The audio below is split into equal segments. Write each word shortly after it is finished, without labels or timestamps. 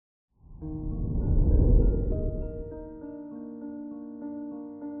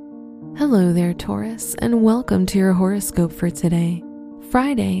Hello there, Taurus, and welcome to your horoscope for today,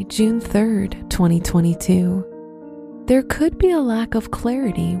 Friday, June 3rd, 2022. There could be a lack of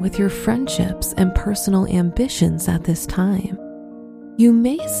clarity with your friendships and personal ambitions at this time. You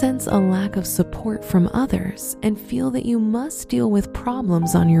may sense a lack of support from others and feel that you must deal with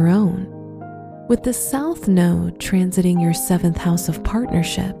problems on your own. With the South Node transiting your 7th house of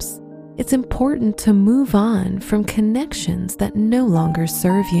partnerships, it's important to move on from connections that no longer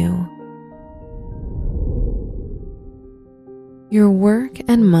serve you. Your work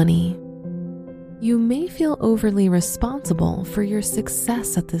and money. You may feel overly responsible for your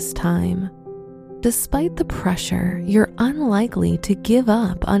success at this time. Despite the pressure, you're unlikely to give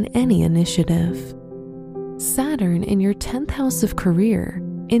up on any initiative. Saturn in your 10th house of career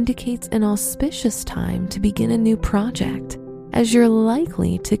indicates an auspicious time to begin a new project, as you're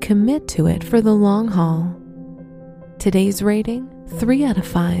likely to commit to it for the long haul. Today's rating, 3 out of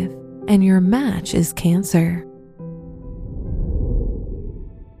 5, and your match is Cancer.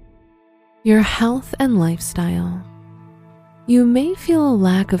 Your health and lifestyle. You may feel a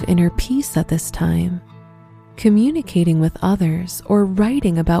lack of inner peace at this time. Communicating with others or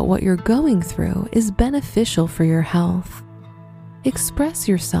writing about what you're going through is beneficial for your health. Express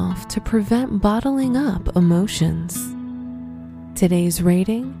yourself to prevent bottling up emotions. Today's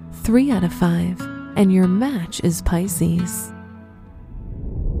rating, 3 out of 5, and your match is Pisces.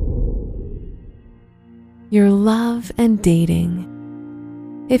 Your love and dating.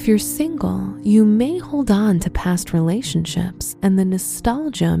 If you're single, you may hold on to past relationships and the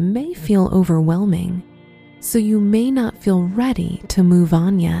nostalgia may feel overwhelming, so you may not feel ready to move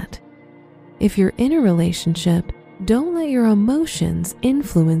on yet. If you're in a relationship, don't let your emotions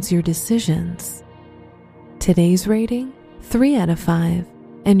influence your decisions. Today's rating, 3 out of 5,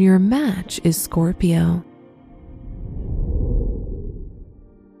 and your match is Scorpio.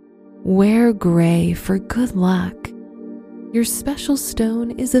 Wear gray for good luck. Your special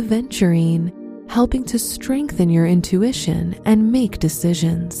stone is aventurine, helping to strengthen your intuition and make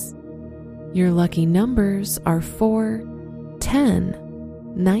decisions. Your lucky numbers are 4,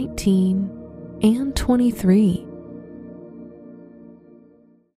 10, 19, and 23.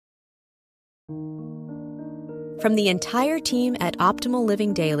 From the entire team at Optimal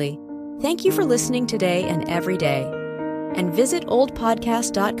Living Daily, thank you for listening today and every day. And visit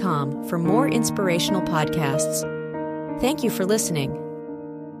oldpodcast.com for more inspirational podcasts. Thank you for listening.